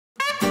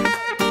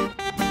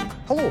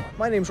Hello,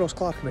 my name's Ross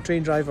Clark. I'm a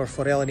train driver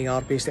for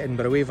LNER based at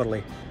Edinburgh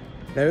Waverley.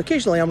 Now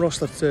occasionally I'm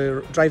rostered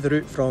to drive the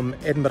route from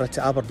Edinburgh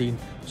to Aberdeen,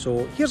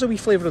 so here's a wee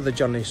flavour of the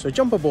journey, so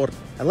jump aboard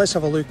and let's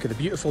have a look at the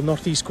beautiful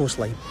northeast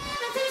coastline.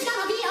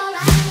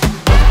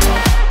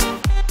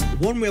 A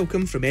warm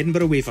welcome from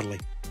Edinburgh Waverley,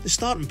 the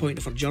starting point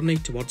of our journey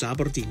towards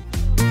Aberdeen.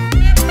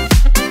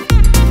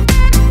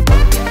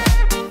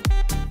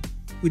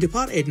 We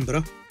depart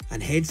Edinburgh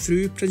and head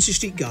through Princes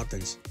Street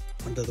Gardens,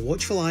 under the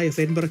watchful eye of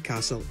Edinburgh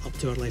Castle up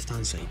to our left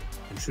hand side,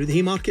 and through the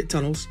Haymarket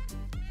tunnels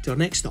to our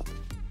next stop,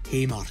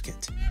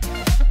 Haymarket.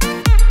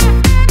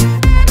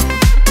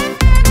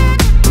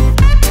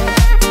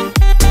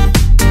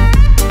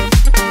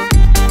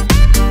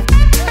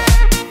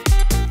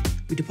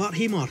 We depart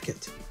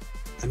Haymarket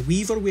and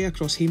weave our way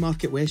across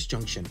Haymarket West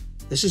Junction.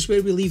 This is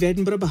where we leave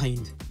Edinburgh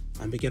behind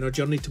and begin our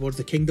journey towards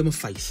the Kingdom of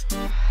Fife.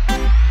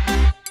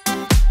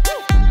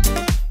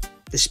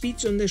 The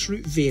speeds on this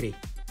route vary,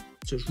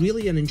 so it's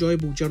really an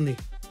enjoyable journey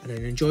and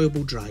an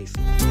enjoyable drive.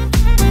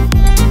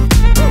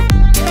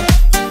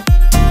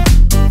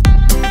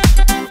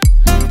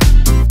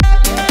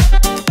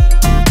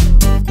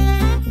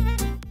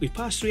 We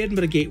pass through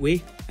Edinburgh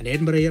Gateway and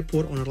Edinburgh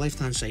Airport on our left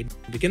hand side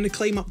and begin to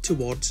climb up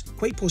towards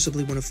quite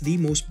possibly one of the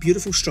most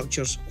beautiful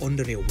structures on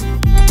the railway.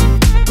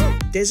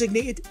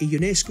 Designated a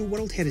UNESCO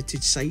World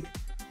Heritage Site,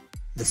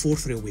 the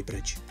Forth Railway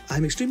Bridge.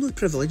 I'm extremely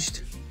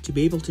privileged to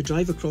be able to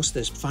drive across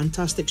this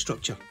fantastic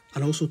structure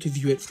and also to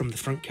view it from the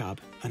front cab,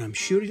 and I'm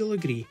sure you'll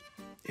agree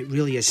it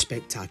really is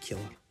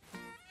spectacular.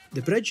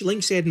 The bridge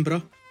links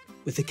Edinburgh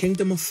with the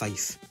Kingdom of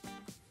Fife.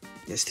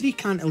 It's 3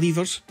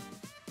 cantilevers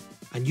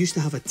and used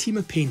to have a team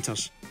of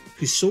painters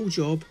whose sole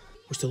job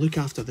was to look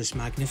after this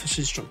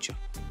magnificent structure.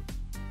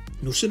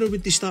 No sooner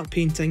would they start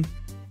painting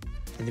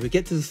and they would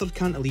get to the 3rd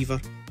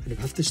cantilever and they would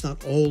have to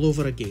start all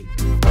over again.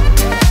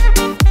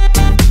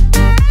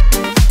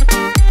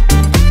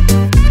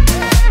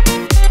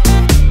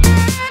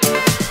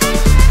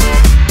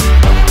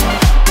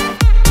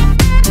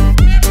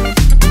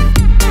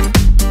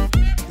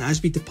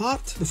 As we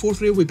depart the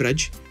Forth Railway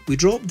Bridge, we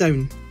drop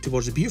down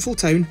towards the beautiful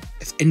town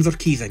of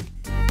Inverkeithing.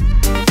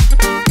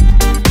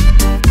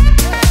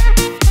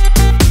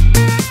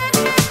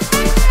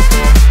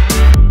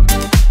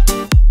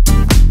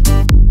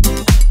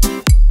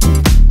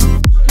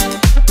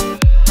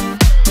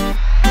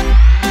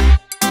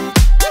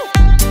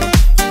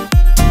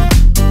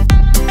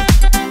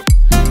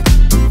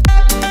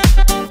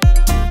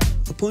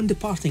 Upon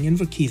departing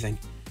Inverkeithing,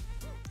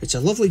 it's a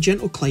lovely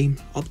gentle climb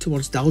up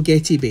towards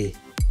Dalgety Bay.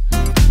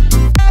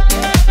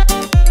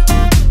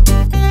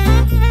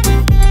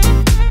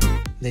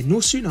 Then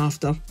no soon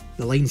after,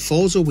 the line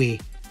falls away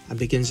and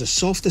begins a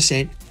soft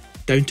ascent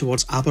down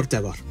towards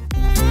Aberdeen.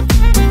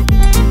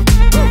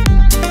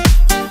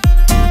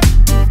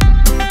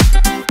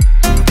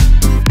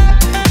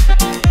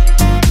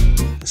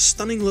 A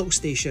stunning little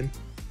station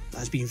that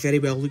has been very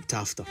well looked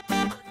after.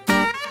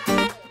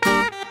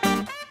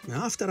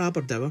 Now after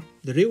Aberdeen,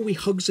 the railway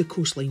hugs the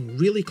coastline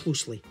really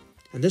closely,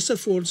 and this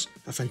affords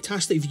a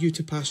fantastic view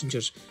to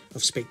passengers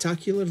of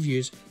spectacular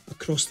views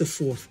across the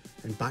Forth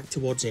and back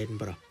towards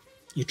Edinburgh.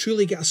 You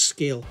truly get a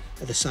scale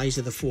at the size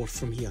of the Forth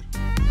from here.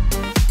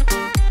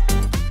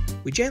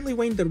 We gently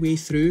wind our way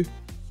through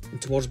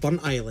and towards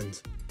Burnt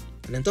Island,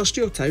 an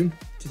industrial town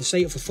to the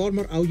site of a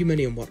former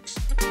aluminium works.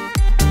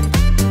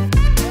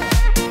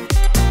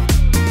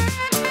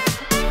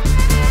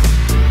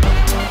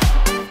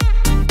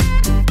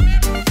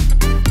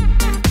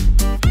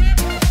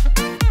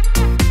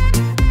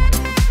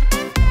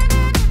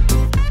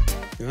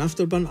 Now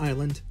after Burnt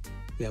Island,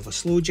 we have a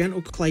slow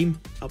gentle climb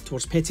up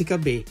towards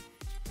Petticar Bay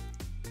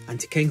and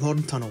to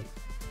Kinghorn Tunnel,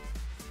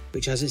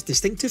 which has its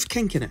distinctive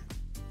kink in it.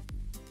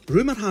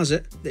 Rumour has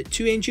it that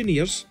 2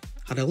 engineers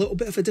had a little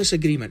bit of a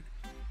disagreement,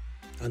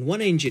 and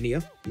one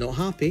engineer, not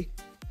happy,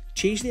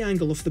 changed the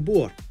angle of the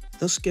bore,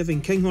 thus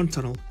giving Kinghorn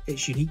Tunnel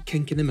its unique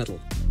kink in the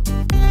middle.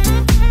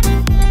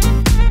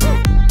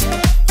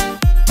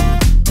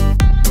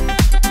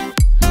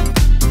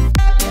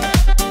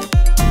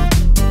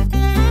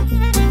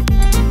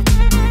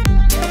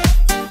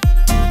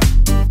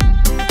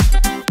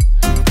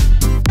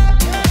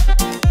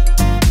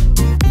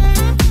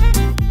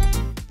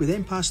 We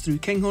then pass through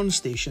Kinghorn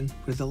Station,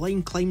 where the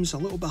line climbs a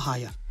little bit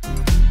higher.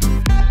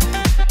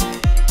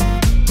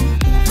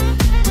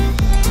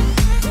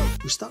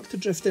 We start to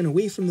drift in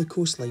away from the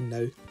coastline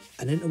now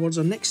and in towards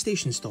our next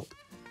station stop,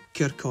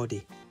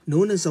 Kirkcaldy,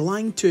 known as the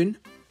Lang Toon,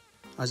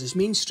 as its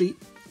main street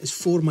is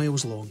 4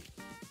 miles long.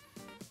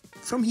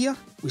 From here,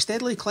 we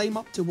steadily climb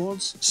up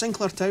towards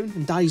Sinclairtown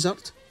and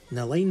Dysart, and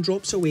the line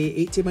drops away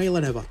 80 miles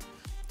an hour,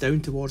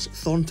 down towards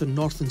Thornton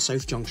North and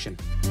South Junction.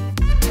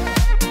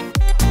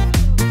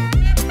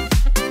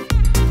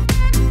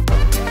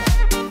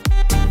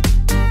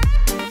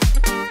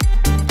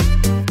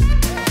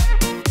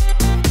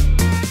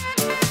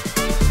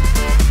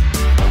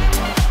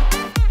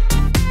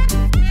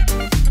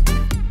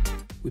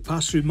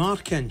 Pass through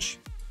Markinch,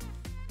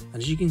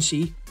 and as you can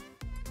see,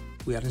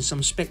 we are in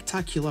some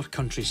spectacular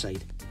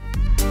countryside.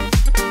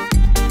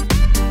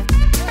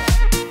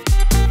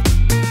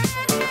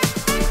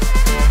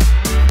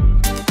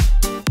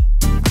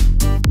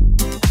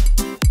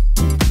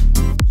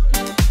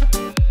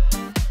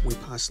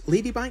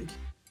 Meadiebank,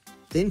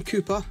 then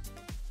Cooper,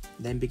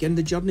 then begin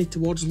the journey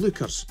towards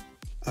Lookers,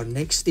 our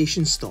next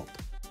station stop.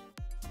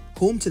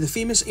 Home to the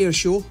famous air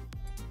show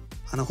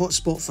and a hot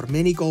spot for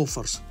many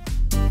golfers.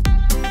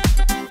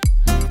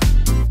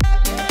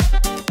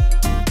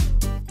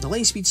 The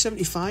line speed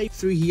 75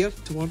 through here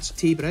towards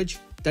Tay Bridge,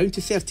 down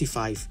to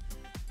 35,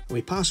 and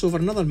we pass over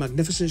another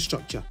magnificent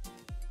structure.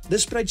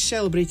 This bridge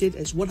celebrated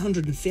its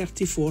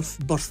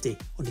 134th birthday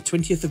on the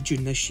 20th of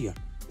June this year.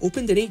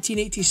 Opened in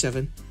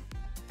 1887,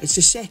 it's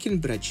the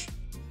second bridge,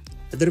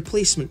 the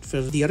replacement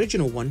for the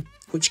original one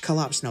which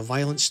collapsed in a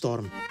violent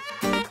storm.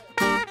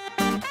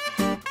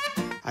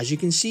 As you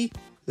can see,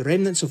 the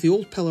remnants of the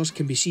old pillars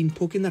can be seen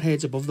poking their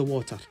heads above the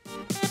water.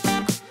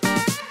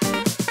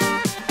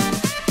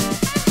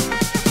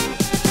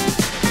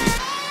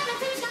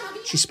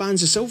 She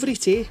spans the Silvery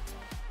Tay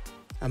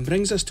and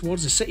brings us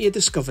towards the city of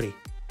discovery,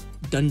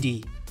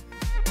 Dundee.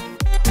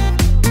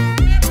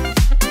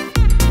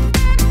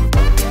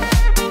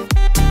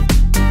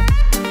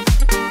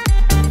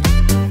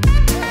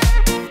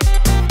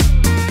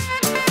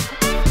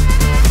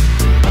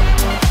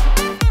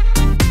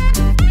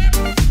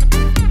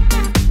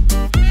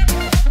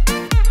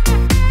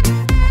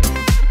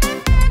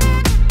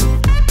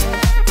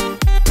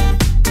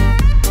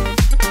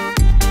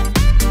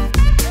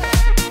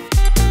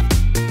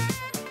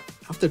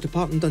 After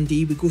departing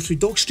Dundee, we go through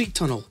Dock Street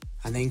Tunnel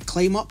and then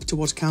climb up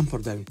towards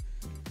Camperdown.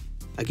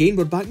 Again,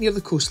 we're back near the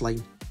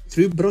coastline,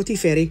 through Broughty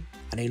Ferry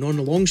and then on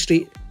the long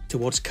straight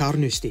towards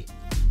Carnoustie.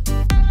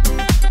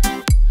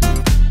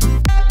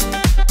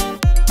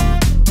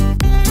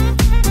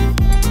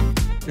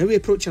 Now we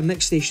approach our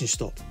next station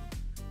stop,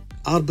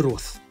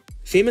 Arbroath,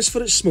 famous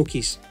for its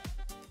smokies.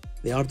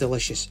 They are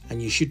delicious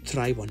and you should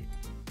try one.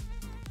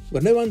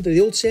 We're now under the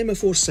old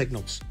semaphore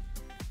signals.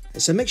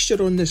 It's a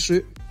mixture on this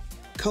route,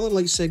 colour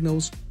light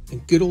signals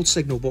and good old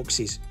signal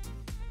boxes.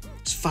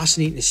 It's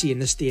fascinating to see in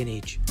this day and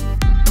age.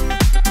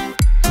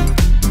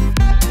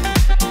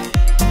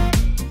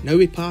 Now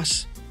we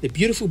pass the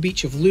beautiful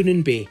beach of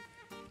Lunan Bay.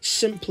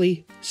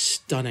 Simply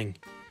stunning.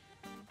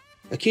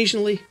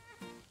 Occasionally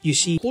you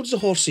see hordes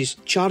of horses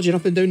charging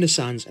up and down the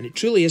sands and it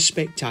truly is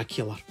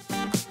spectacular.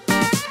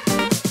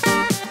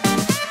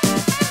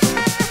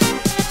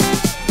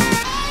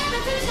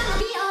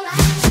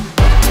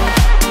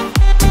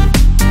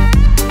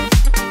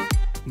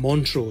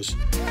 Montrose.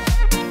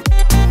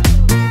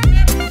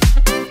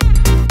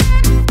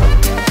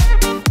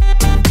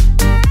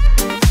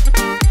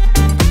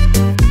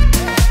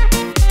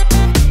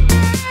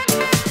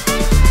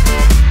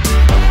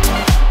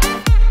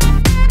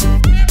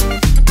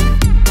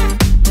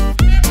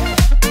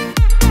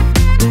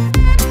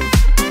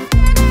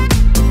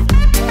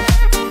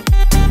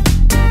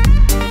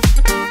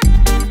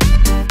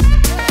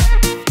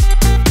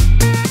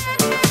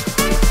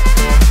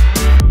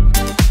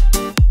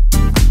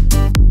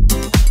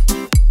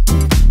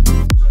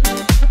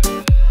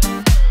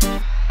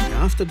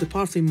 After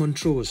departing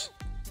Montrose,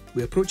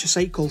 we approach a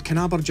site called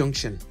Canaber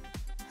Junction,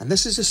 and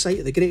this is the site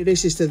of the great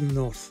races to the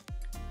north,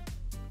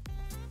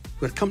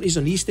 where companies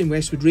on the east and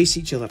west would race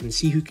each other and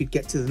see who could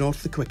get to the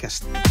north the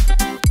quickest.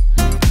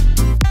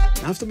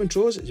 After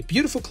Montrose, it's a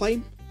beautiful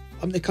climb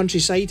up the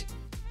countryside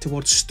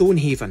towards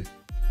Stonehaven.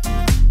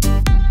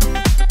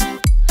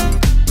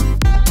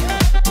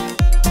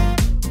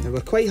 Now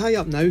we're quite high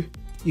up now,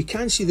 you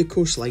can see the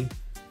coastline,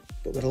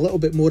 but we're a little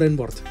bit more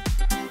inward.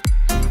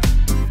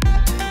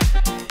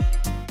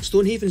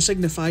 Stonehaven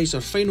signifies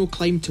our final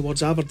climb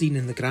towards Aberdeen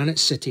in the Granite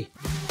City.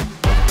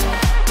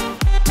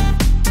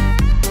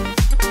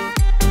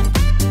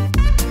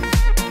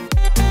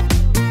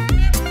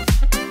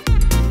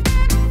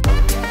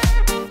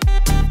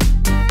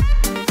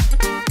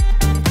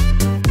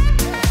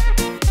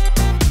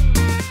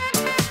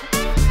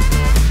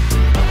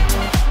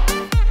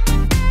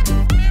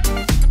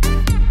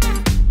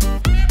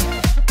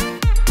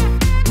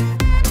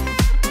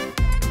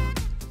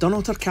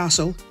 Dunnottar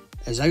Castle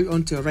is out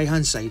onto our right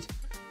hand side.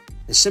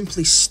 It's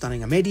simply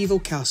stunning, a medieval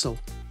castle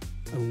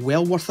and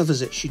well worth a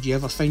visit should you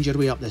ever find your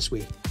way up this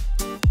way.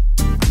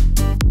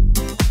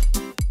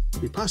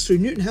 We pass through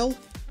Newton Hill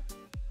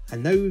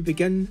and now we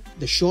begin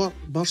the short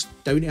burst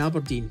down to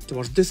Aberdeen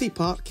towards Duthie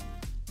Park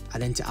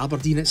and into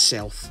Aberdeen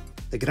itself,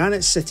 the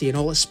Granite City in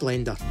all its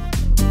splendour.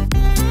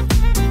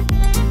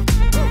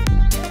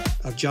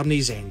 Our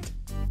journey's end.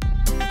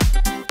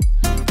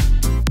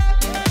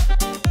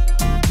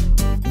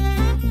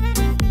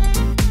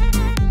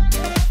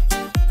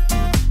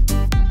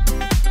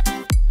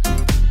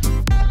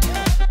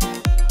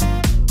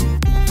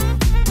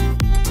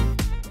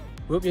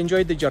 We hope you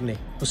enjoyed the journey.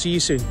 We'll see you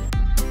soon.